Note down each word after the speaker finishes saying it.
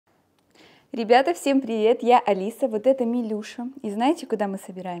Ребята, всем привет! Я Алиса, вот это Милюша. И знаете, куда мы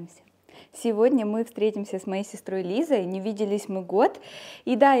собираемся? Сегодня мы встретимся с моей сестрой Лизой, не виделись мы год.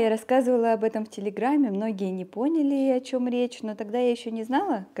 И да, я рассказывала об этом в Телеграме, многие не поняли, о чем речь, но тогда я еще не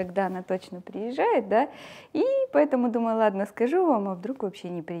знала, когда она точно приезжает, да, и поэтому думаю, ладно, скажу вам, а вдруг вообще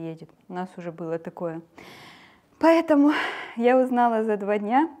не приедет. У нас уже было такое. Поэтому я узнала за 2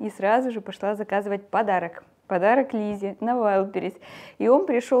 дня и сразу же пошла заказывать подарок. Подарок Лизе на Wildberries. И он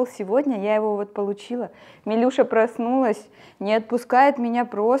пришел сегодня, я его вот получила. Милюша проснулась, не отпускает меня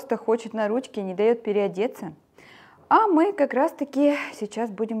просто, хочет на ручки, не дает переодеться. А мы как раз таки сейчас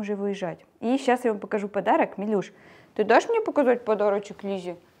будем уже выезжать. И сейчас я вам покажу подарок. Милюш, ты дашь мне показать подарочек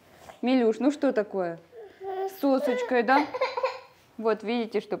Лизе? Милюш, ну что такое? С сосочкой, да? Вот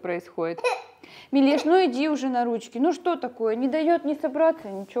видите, что происходит. Милеш, ну иди уже на ручки. Ну что такое? Не дает не собраться,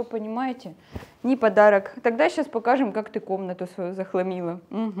 ничего, понимаете? Не подарок. Тогда сейчас покажем, как ты комнату свою захламила.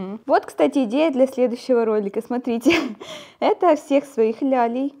 Угу. Вот, кстати, идея для следующего ролика. Смотрите, это всех своих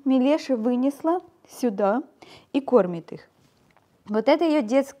лялей Милеша вынесла сюда и кормит их. Вот это ее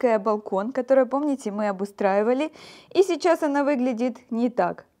детский балкон, который, помните, мы обустраивали. И сейчас она выглядит не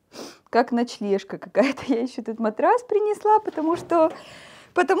так, как ночлежка какая-то. Я еще тут матрас принесла, потому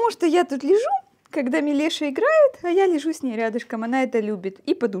что я тут лежу, когда Милеша играет, а я лежу с ней рядышком, она это любит,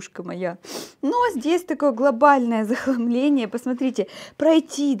 и подушка моя. Но здесь такое глобальное захламление, посмотрите,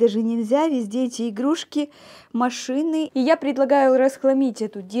 пройти даже нельзя, везде эти игрушки, машины. И я предлагаю расхламить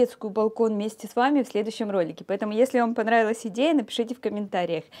эту детскую балкон вместе с вами в следующем ролике. Поэтому, если вам понравилась идея, напишите в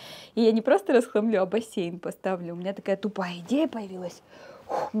комментариях. И я не просто расхламлю, а бассейн поставлю. У меня такая тупая идея появилась.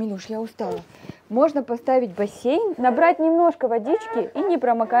 Фух, Милюш, я устала. Можно поставить бассейн, набрать немножко водички и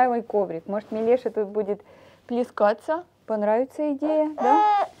непромокаемый коврик. Может, Милеша тут будет плескаться. Понравится идея,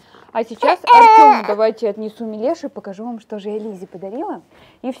 да? А сейчас Артему давайте отнесу Милеше, покажу вам, что же я Лизе подарила.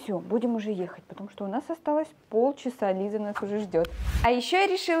 И все, будем уже ехать, потому что у нас осталось полчаса, Лиза нас уже ждет. А еще я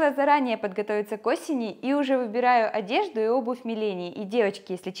решила заранее подготовиться к осени и уже выбираю одежду и обувь Милене. И,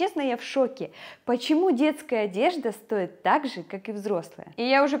 девочки, если честно, я в шоке. Почему детская одежда стоит так же, как и взрослая? И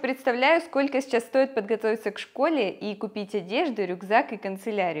я уже представляю, сколько сейчас стоит подготовиться к школе и купить одежду, рюкзак и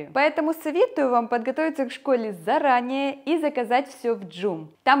канцелярию. Поэтому советую вам подготовиться к школе заранее и заказать все в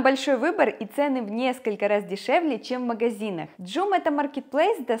Джум. Там большой выбор и цены в несколько раз дешевле, чем в магазинах. Джум — это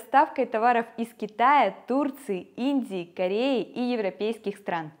маркетплейс с доставкой товаров из Китая, Турции, Индии, Кореи и европейских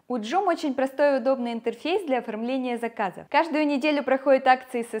стран. У Джум очень простой и удобный интерфейс для оформления заказов. Каждую неделю проходят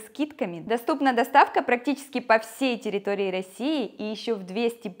акции со скидками. Доступна доставка практически по всей территории России и еще в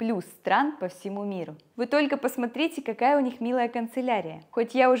 200+ стран по всему миру. Вы только посмотрите, какая у них милая канцелярия.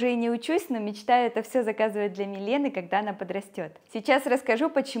 Хоть я уже и не учусь, но мечтаю это все заказывать для Милены, когда она подрастет. Сейчас расскажу,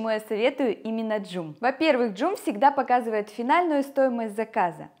 почему я советую именно Джум. Во-первых, Джум всегда показывает финальную стоимость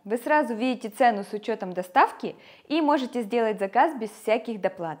заказа. Вы сразу видите цену с учетом доставки и можете сделать заказ без всяких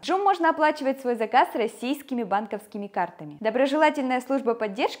доплат. Джум можно оплачивать свой заказ российскими банковскими картами. Доброжелательная служба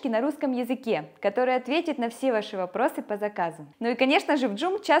поддержки на русском языке, которая ответит на все ваши вопросы по заказу. Ну и, конечно же, в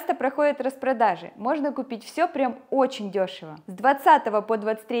Джум часто проходят распродажи. Можно купить все прям очень дешево. С 20 по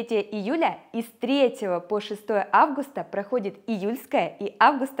 23 июля и с 3 по 6 августа проходит июльская и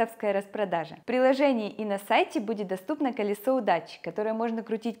августовская распродажа. В приложении и на сайте будет доступно колесо удачи, которое можно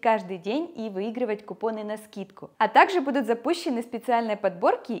крутить каждый день и выигрывать купоны на скидку. А также будут запущены специальные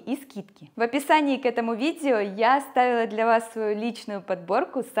подборки и скидки. В описании к этому видео я оставила для вас свою личную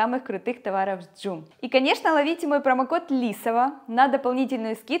подборку самых крутых товаров с Джум. И, конечно, ловите мой промокод Lisova на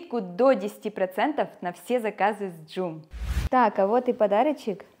дополнительную скидку до 10% на все заказы с Джум. Так, а вот и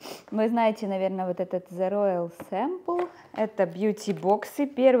подарочек. Вы знаете, наверное, вот этот The Royal Sample. Это бьюти-боксы.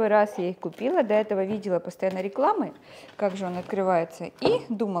 Первый раз я их купила. До этого видела постоянно рекламы, как же он открывается. И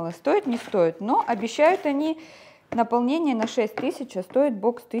думала, стоит, не стоит. Но обещают они наполнение на 6000, а стоит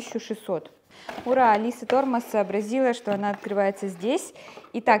бокс 1600. Ура! Алиса Тормоз сообразила, что она открывается здесь.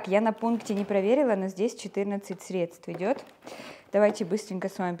 Итак, я на пункте не проверила, но здесь 14 средств идет. Давайте быстренько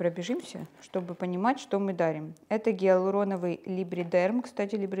с вами пробежимся, чтобы понимать, что мы дарим. Это гиалуроновый Либридерм.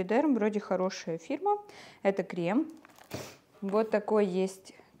 Кстати, Либридерм вроде хорошая фирма. Это крем. Вот такой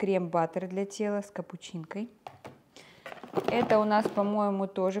есть крем-баттер для тела с капучинкой. Это у нас, по-моему,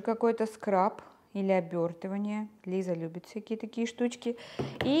 тоже какой-то скраб или обертывание. Лиза любит всякие такие штучки.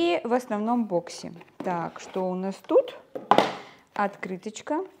 И в основном боксе. Так, что у нас тут?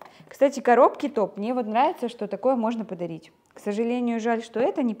 Открыточка. Кстати, коробки топ. Мне вот нравится, что такое можно подарить. К сожалению, жаль, что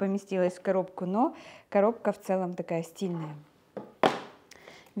это не поместилось в коробку, но коробка в целом такая стильная.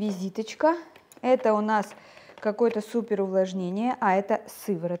 Визиточка. Это у нас какое-то супер увлажнение, а это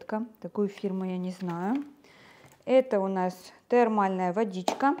сыворотка. Такую фирму я не знаю. Это у нас термальная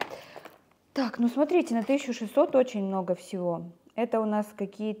водичка. Так, ну смотрите, на 1600 очень много всего. Это у нас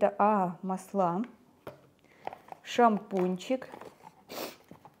какие-то масла, шампунчик,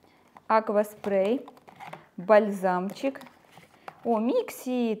 акваспрей, бальзамчик. О,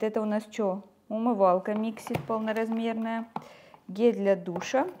 миксит, это у нас что? Умывалка миксит полноразмерная, гель для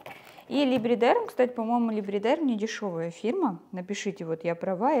душа. И Либридерм, кстати, по-моему, Либридерм не дешевая фирма. Напишите, вот я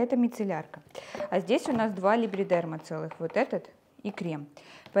права, это мицеллярка. А здесь у нас 2 Либридерма целых, вот этот и крем.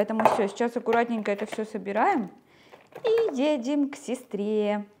 Поэтому все, сейчас аккуратненько это все собираем и едем к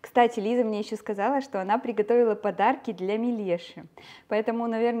сестре. Кстати, Лиза мне еще сказала, что она приготовила подарки для Милеши. Поэтому,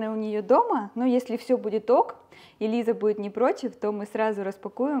 наверное, у нее дома, ну, если все будет ок, и Лиза будет не против, то мы сразу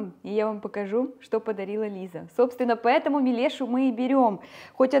распакуем, и я вам покажу, что подарила Лиза. Собственно, поэтому Милешу мы и берем.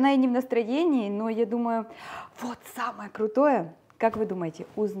 Хоть она и не в настроении, но я думаю, вот самое крутое, как вы думаете,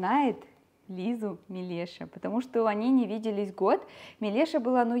 узнает Лизу Милеша, потому что они не виделись год. Милеша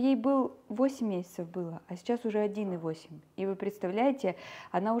была, ну ей был 8 месяцев было, а сейчас уже 1,8. И вы представляете,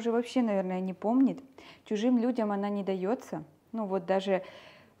 она уже вообще, наверное, не помнит. Чужим людям она не дается. Ну вот даже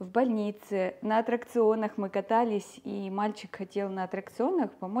в больнице, на аттракционах мы катались, и мальчик хотел на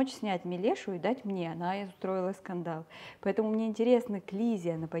аттракционах помочь снять Милешу и дать мне. Она устроила скандал. Поэтому мне интересно, к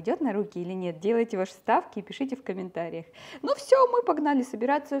Лизе она пойдет на руки или нет? Делайте ваши ставки и пишите в комментариях. Ну все, мы погнали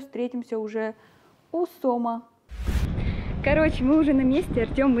собираться, встретимся уже у Сома. Короче, мы уже на месте.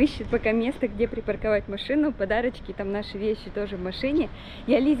 Артем ищет пока место, где припарковать машину, подарочки, там наши вещи тоже в машине.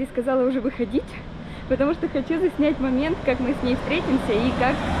 Я Лизе сказала уже выходить, потому что хочу заснять момент, как мы с ней встретимся и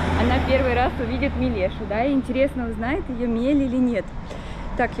как она первый раз увидит Милешу, да, и интересно, узнает ее Мель или нет.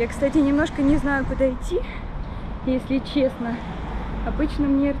 Так, я, кстати, немножко не знаю, куда идти, если честно. Обычно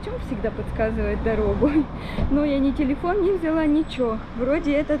мне Артем всегда подсказывает дорогу, но я ни телефон не взяла, ничего.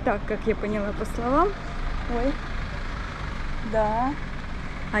 Вроде это так, как я поняла по словам. Ой, да.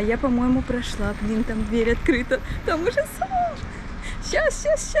 А я, по-моему, прошла. Блин, там дверь открыта. Там уже Сом.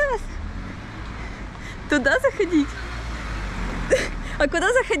 Сейчас. Туда заходить? А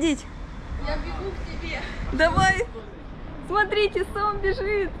куда заходить? Я бегу к тебе. Давай. Смотрите, Сом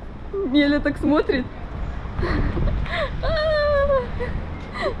бежит. Меля так смотрит.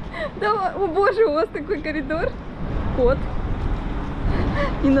 Давай. О боже, у вас такой коридор. Кот.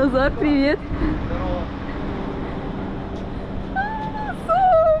 И Назар, привет.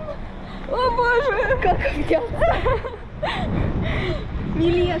 Сом. О боже. Как обняться?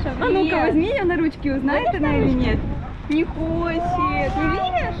 Милеша, А ну-ка, возьми ее на ручки, узнает она или нет? Не хочет.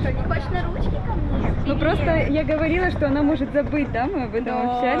 Милеша, не хочешь на ручки ко мне? Ну просто я говорила, что она может забыть, да? Мы об этом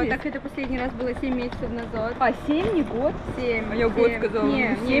общались. Так это последний раз было 7 месяцев назад. А 7, не год? 7. А я год сказала.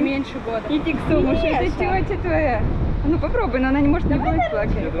 Не, меньше года. Иди к Сому, что это тетя твоя. Ну попробуй, но она не может не будет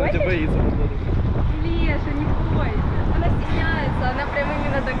плакать. Давайте боится. Милеша, не бойся. Она стесняется, она прям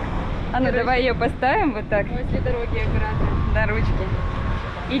именно так... А ну давай ее поставим вот так. После дороги аккуратно. На ручки.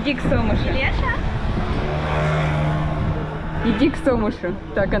 Иди к Сомушу. Милеша? Иди к Сомушу.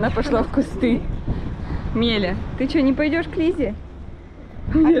 Так, она пошла в кусты. Меля, ты что, не пойдешь к Лизе?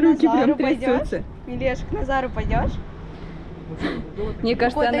 У меня руки прям трясутся. Милеша, к Назару пойдешь? Мне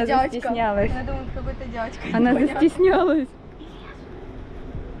кажется, она застеснялась. Я думаю, какой-то дядька. Она застеснялась.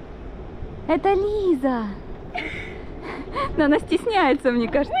 Это Лиза. Но она стесняется, мне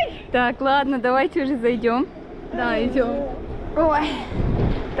кажется. Так, ладно, давайте уже зайдем. Да, идем. Ой.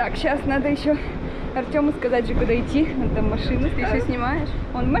 Так, сейчас надо еще Артему сказать же, куда идти. Он там машину. Ты еще снимаешь?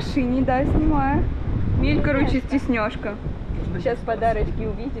 Он в машине, да, снимаю. Мель, короче, стеснешка. Сейчас подарочки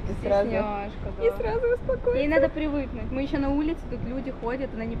увидит и сразу. Стесняшка, да. И сразу успокоится. Ей надо привыкнуть. Мы еще на улице, тут люди ходят,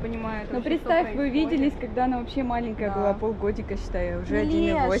 она не понимает. Ну вообще, представь, что вы происходит. виделись, когда она вообще маленькая Да. была, полгодика, считаю, уже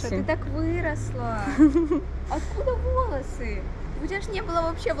Милеша, ты 1,8. так выросла. Откуда волосы? У тебя ж не было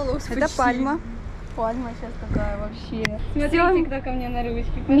вообще волос. Это почти. пальма. Пальма сейчас такая вообще. Всё. Смотрите, кто ко мне на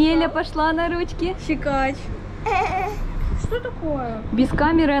ручки пошла. Меля пошла на ручки. Щекач. Что такое? Без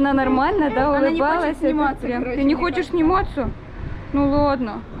камеры она нормально, да, Она не улыбалась. хочет сниматься, это прям- короче, Ты не мне хочешь кажется. сниматься? Ну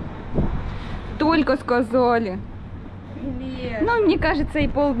ладно. Только сказали. Милеша. Ну, мне кажется, и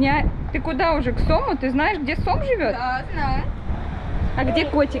полдня. Ты куда уже, к Сому? Ты знаешь, где Сом живет? Да, знаю. А где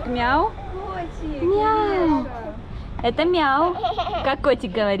котик? Мяу? Котик. Мяу. Милеша. Это мяу. Как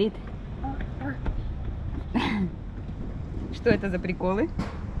котик говорит. Что это за приколы?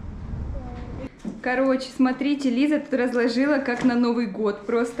 Короче, смотрите, Лиза тут разложила как на Новый год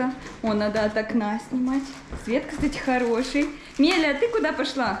просто. О, надо от окна снимать. Свет, кстати, хороший. Меля, а ты куда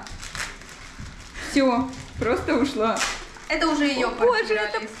пошла? Все, просто ушла. Это уже ее Боже,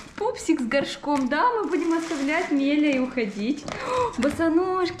 это пупсик с горшком. Да, мы будем оставлять Меля и уходить. О,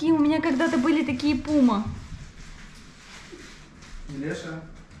 босоножки, у меня когда-то были такие пума. Милеша.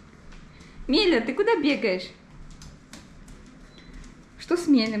 Миля, ты куда бегаешь? Что с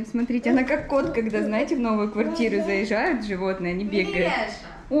Мелем? Смотрите, она как кот, когда, знаете, в новую квартиру заезжают животные, они бегают.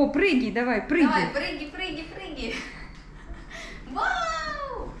 О, прыгай, давай, прыгай. Давай, прыгай.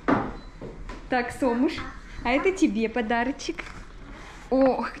 Вау! Так, Сомуш, а это тебе подарочек.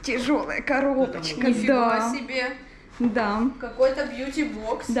 Ох, тяжелая коробочка. Нифига да. себе. Да. Какой-то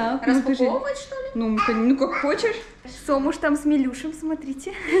бьюти-бокс. Да. Распаковывать, что ли? Ну, как хочешь. Сомуш там с Милюшем,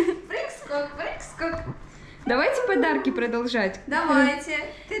 смотрите. Прыг-скок. Давайте подарки продолжать. Давайте.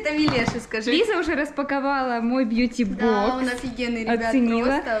 Ты это Милеше скажи. Лиза уже распаковала мой бьюти-бокс. Да, он офигенный, ребят, оценила.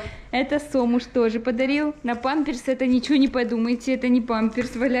 просто. Это Сомуш тоже подарил. На памперс это ничего не подумайте, это не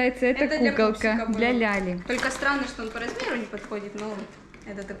памперс валяется, это куколка для Ляли. Только странно, что он по размеру не подходит, но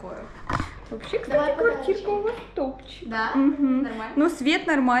это такое. Вообще, кстати, квартирка у вас топчик. Да? Угу. Нормально? Ну, свет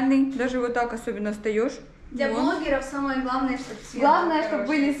нормальный, даже вот так особенно встаешь. Для блогеров самое главное, чтобы свет Главное, был чтобы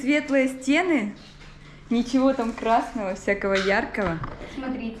хороший. были светлые стены. Ничего там красного, всякого яркого.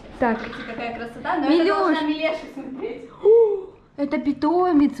 Смотрите, Так. смотрите, какая красота. Но Милюш. это должна Милеша смотреть. Это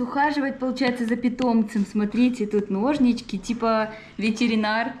питомец, ухаживать, получается, за питомцем. Смотрите, тут ножнички, типа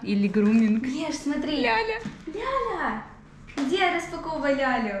ветеринар или груминг. Милеш, смотри. Ляля. Ляля! Где распаковывай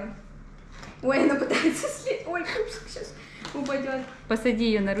Лялю? Ой, она пытается слить. Ой, пупсик сейчас упадет. Посади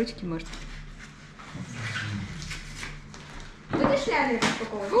ее на ручки, может. Будешь Лялю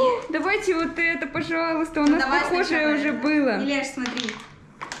распаковывать? Давайте вот это, пожалуйста, у Ну, нас давай похожее сначала уже это. было. Милеш, смотри.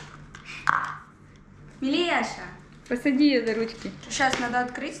 Милеша. Посади ее за ручки. Сейчас надо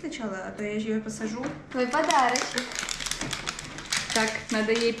открыть сначала, а то я ее посажу. Твой подарочек. Так,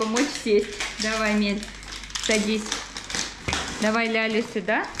 надо ей помочь сесть. Давай, Мель, садись. Давай Лялю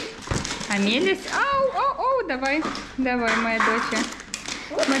сюда. А Мелись. Ау, давай, моя доча.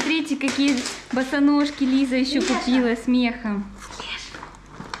 Смотрите, какие босоножки Лиза еще Миша. купила с мехом.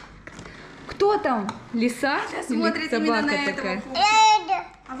 Кто там? Лиса? Или Смотрит именно собака на такая? этого пупсика.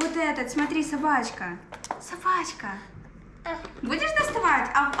 А вот этот, смотри, собачка. Собачка. Будешь доставать?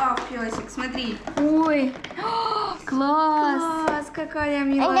 Песик, смотри. Ой, класс! Класс, какая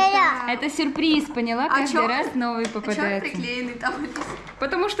милота. Это сюрприз, поняла? А Каждый чё? раз новый А чё он попадается. приклеенный там?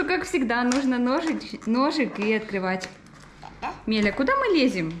 Потому что, как всегда, нужно ножик и открывать. Меля, куда мы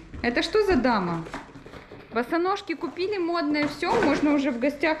лезем? Это что за дама? Босоножки купили модные, все, можно уже в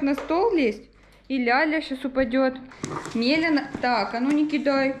гостях на стол лезть. И Ляля сейчас упадет. Меля, так, а ну не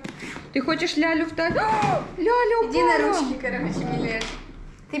кидай. Ты хочешь Лялю втащить? Ляля упала. Иди на ручки, короче, Милеш.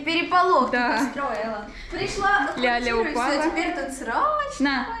 Ты переполох Да. ты построила. Пришла в Ляля квартиру, и упала. всё, теперь тут срочно.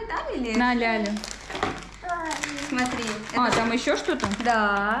 На. Ой, да, Милеш? На, Ляля. Смотри. А, это- там еще что-то?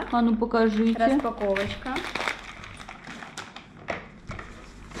 Да. А ну покажите. Распаковочка.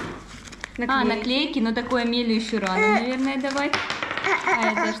 Наклейки, но такое Мелю еще рано, наверное, давать.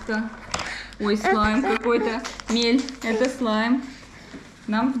 А это что? Ой, слайм какой-то. Мель, это слайм.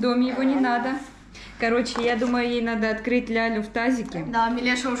 Нам в доме его не надо. Короче, я думаю, ей надо открыть Лялю в тазике. Да,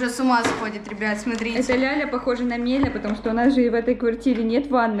 Милеша уже с ума сходит, ребят, смотрите. Это Ляля похожа на Меля, потому что у нас же и в этой квартире нет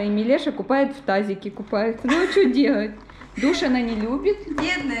ванной. И Милеша купает в тазике, купается. Ну, а что делать? Душ она не любит.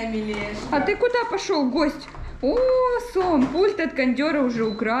 Бедная Милеша. А ты куда пошел, гость? О, Сом, пульт от кондера уже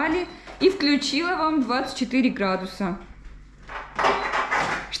украли. И включила вам 24 градуса.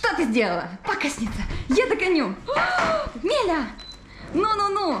 Что ты сделала? Пакостница, я догоню. Меля!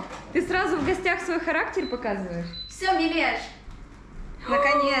 Ну-ну-ну! Ты сразу в гостях свой характер показываешь? Все, Милеш.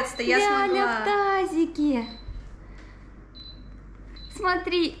 Наконец-то я Ляля смогла. в тазике.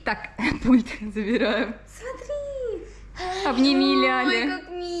 Смотри. Так, пульт забираем. Смотри. Обними Ой, Лялю. как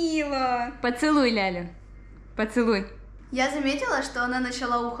мило. Поцелуй Лялю. Поцелуй. Я заметила, что она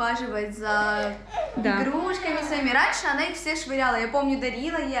начала ухаживать за Да. игрушками своими. Раньше она их все швыряла. Я помню,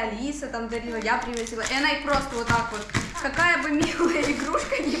 дарила ей, Алиса там дарила, я привозила. И она их просто вот так вот. Какая бы милая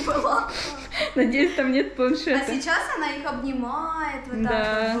игрушка ни была. Надеюсь, там нет А планшета. сейчас она их обнимает, вот Да.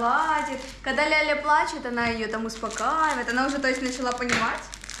 так вот гладит. Когда Ляля плачет, она ее там успокаивает. Она уже, то есть, начала понимать.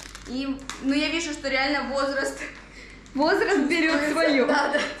 И, ну, я вижу, что реально Возраст берет свое.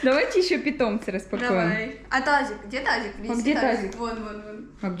 Да. Давайте еще питомца распакуем. Давай. А тазик? Где тазик? А где тазик? Вон.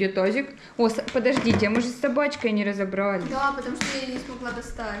 А где тазик? О, подождите, а мы же с собачкой не разобрали. Да, потому что я ее не смогла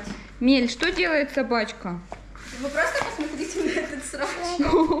достать. Мель, что делает собачка? Вы просто посмотрите на этот срач.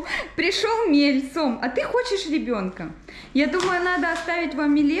 Пришел Мель, Сом, а ты хочешь ребенка? Я думаю, надо оставить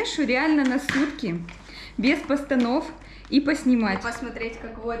вам Милешу реально на сутки, без постанов и поснимать. Посмотреть,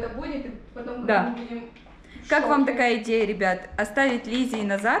 каково это будет, и потом Да. мы будем... Как вам такая идея, ребят? Оставить Лизе и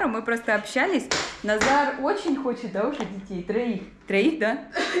Назару? Мы просто общались. Назар очень хочет, да, уже детей? Троих. Троих, да?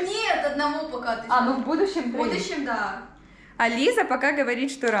 Нет, одного пока. А, ну в будущем В троих. будущем, да. А Лиза пока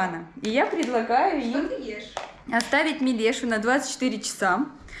говорит, что рано. И я предлагаю им оставить Милешу на 24 часа.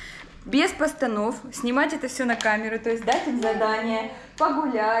 Без постанов, снимать это все на камеру, то есть дать им задание,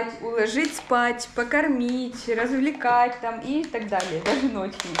 погулять, уложить спать, покормить, развлекать там и так далее, даже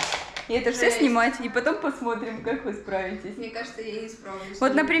ночью. И это все снимать, и потом посмотрим, как вы справитесь. Мне кажется, я не справлюсь.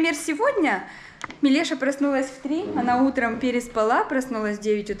 Вот, например, сегодня Милеша проснулась в 3, она утром переспала, проснулась в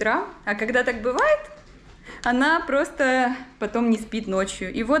 9 утра, а когда так бывает, она просто потом не спит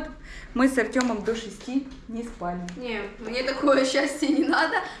ночью. И вот мы с Артемом до 6 не спали. Не, мне такое счастье не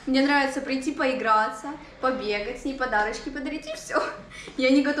надо. Мне нравится прийти поиграться, побегать, с ней подарочки подарить и все. Я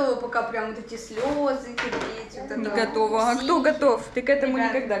не готова пока прям вот эти слезы терпеть. Вот не готова. А кто готов? Ты к этому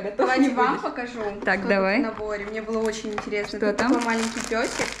никогда готов давайте не будешь. вам покажу. Так, давай. В наборе. Мне было очень интересно. Что тут там? Такой маленький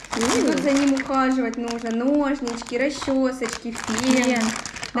песик. И тут за ним ухаживать нужно. Ножнички, расчесочки, фен.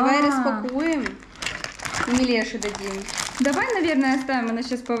 Давай распакуем. И Милеше дадим. Давай, наверное, оставим, она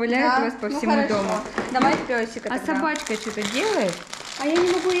сейчас поваляет у вас по всему хорошо. дому. Давай песика А тогда. собачка что-то делает? А я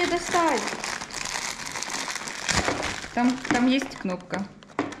не могу ее достать. Там есть кнопка.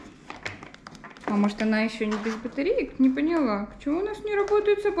 А может она еще не без батареек? Не поняла. Почему у нас не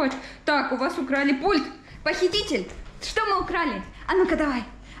работает собачка? Так, у вас украли пульт. Похититель! Что мы украли? А ну-ка давай.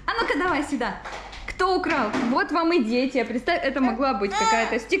 А ну-ка давай сюда. Кто украл? Вот вам и дети. А представь, это могла быть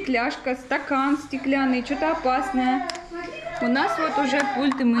какая-то стекляшка, стакан стеклянный, что-то опасное. У нас вот уже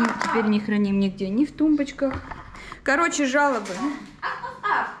пульты мы теперь не храним нигде, ни в тумбочках. Короче, жалобы.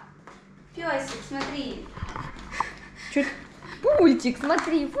 Песик, смотри. Что-то... Пультик,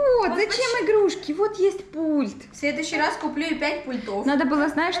 смотри, вот, зачем игрушки? Вот есть пульт. В следующий раз куплю и 5 пультов. Надо было,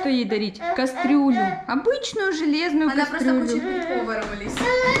 знаешь, что ей дарить? Кастрюлю. Обычную железную Она кастрюлю. просто хочет быть поваром, Алиса.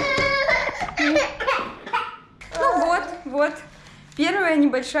 Ну вот. Первая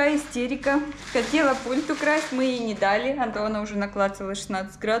небольшая истерика. Хотела пульт украсть, мы ей не дали. А то она уже наклацала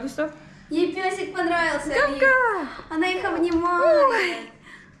 16 градусов. Ей песик понравился, Гав-гав. Алис. Она их обнимает. Ой.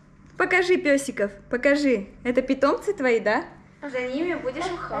 Покажи песиков, покажи. Это питомцы твои, да? За ними будешь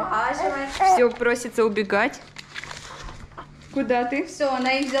ухаживать. Все, просится убегать. Куда ты? Все,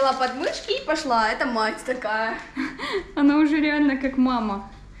 она их взяла под мышки и пошла. Это мать такая. Она уже реально как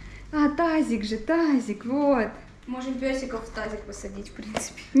мама. А, тазик же, тазик, вот. Можем песиков в тазик посадить, в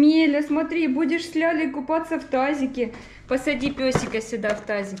принципе. Миля, смотри, будешь с Лялей купаться в тазике. Посади песика сюда в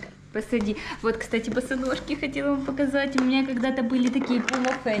тазик. Посади. Вот, кстати, босоножки хотела вам показать. У меня когда-то были такие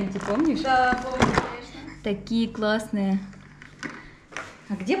Puma Fenty, помнишь? Да, помню, конечно. Такие классные.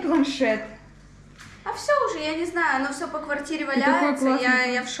 А где планшет? А все уже, я не знаю, оно все по квартире такой валяется,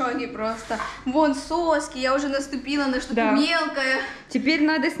 классный. я в шоке просто. Вон соски, я уже наступила на что-то Да. мелкое. Теперь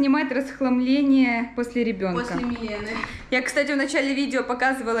надо снимать расхламление после ребенка. После Милены. Я, кстати, в начале видео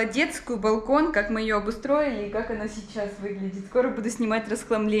показывала детскую, балкон, как мы ее обустроили и как она сейчас выглядит. Скоро буду снимать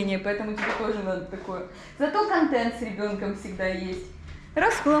расхламление, поэтому тебе тоже надо такое. Зато контент с ребенком всегда есть.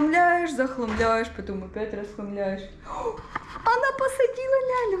 Расхламляешь, захламляешь, потом опять расхламляешь. Она посадила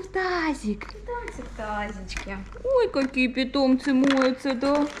Лялю в тазик. Питомцы в тазичке. Ой, какие питомцы моются,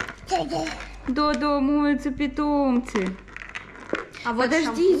 да? Да, моются питомцы. А вот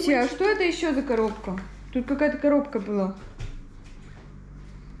Подождите, а что это еще за коробка? Тут какая-то коробка была.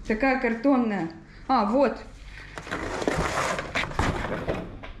 Такая картонная. А, вот.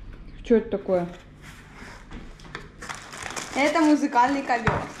 Что это такое? это музыкальный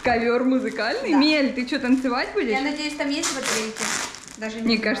ковер. Ковер музыкальный? Да. Мель, ты что, танцевать будешь? Я надеюсь, там есть батарейки. Даже не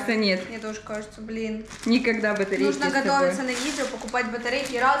Мне знаю. кажется, нет. Мне тоже кажется, блин. Никогда батарейки Нужно с собой. готовиться на видео, покупать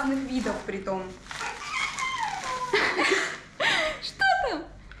батарейки разных видов притом. Что там?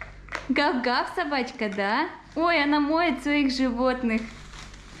 Гав-гав собачка, да? Ой, она моет своих животных.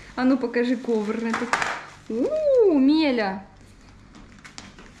 А ну покажи ковр этот. Меля.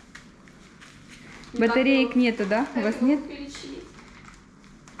 Батареек нету, да? У вас нет?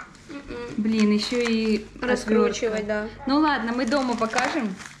 Блин, еще и Раскручивать, да. Ну ладно, мы дома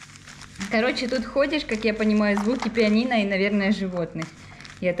покажем. Короче, тут ходишь, как я понимаю, звуки пианино и, наверное, животных.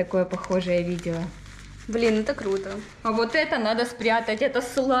 Я такое похожее видела. Блин, это круто. А вот это надо спрятать, это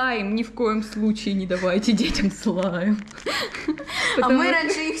слайм. Ни в коем случае не давайте детям слайм. А мы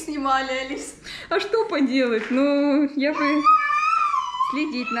раньше их снимали, Алис. А что поделать? Ну, я бы...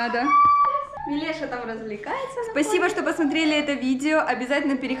 Следить надо. Милеша там развлекается. Спасибо, что посмотрели это видео.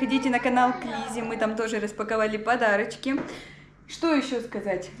 Обязательно переходите на канал к Лизе. Мы там тоже распаковали подарочки. Что еще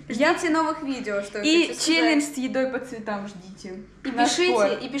сказать? Ждите новых видео, что я И хочу челлендж сказать. с едой по цветам ждите.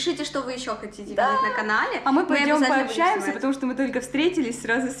 И пишите, что вы еще хотите видеть на канале. А мы пойдем обязательно пообщаемся, будем снимать. потому что мы только встретились,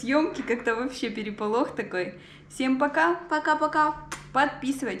 сразу съемки, как-то вообще переполох такой. Всем пока. Пока-пока.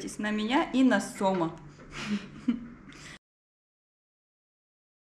 Подписывайтесь на меня и на Сома.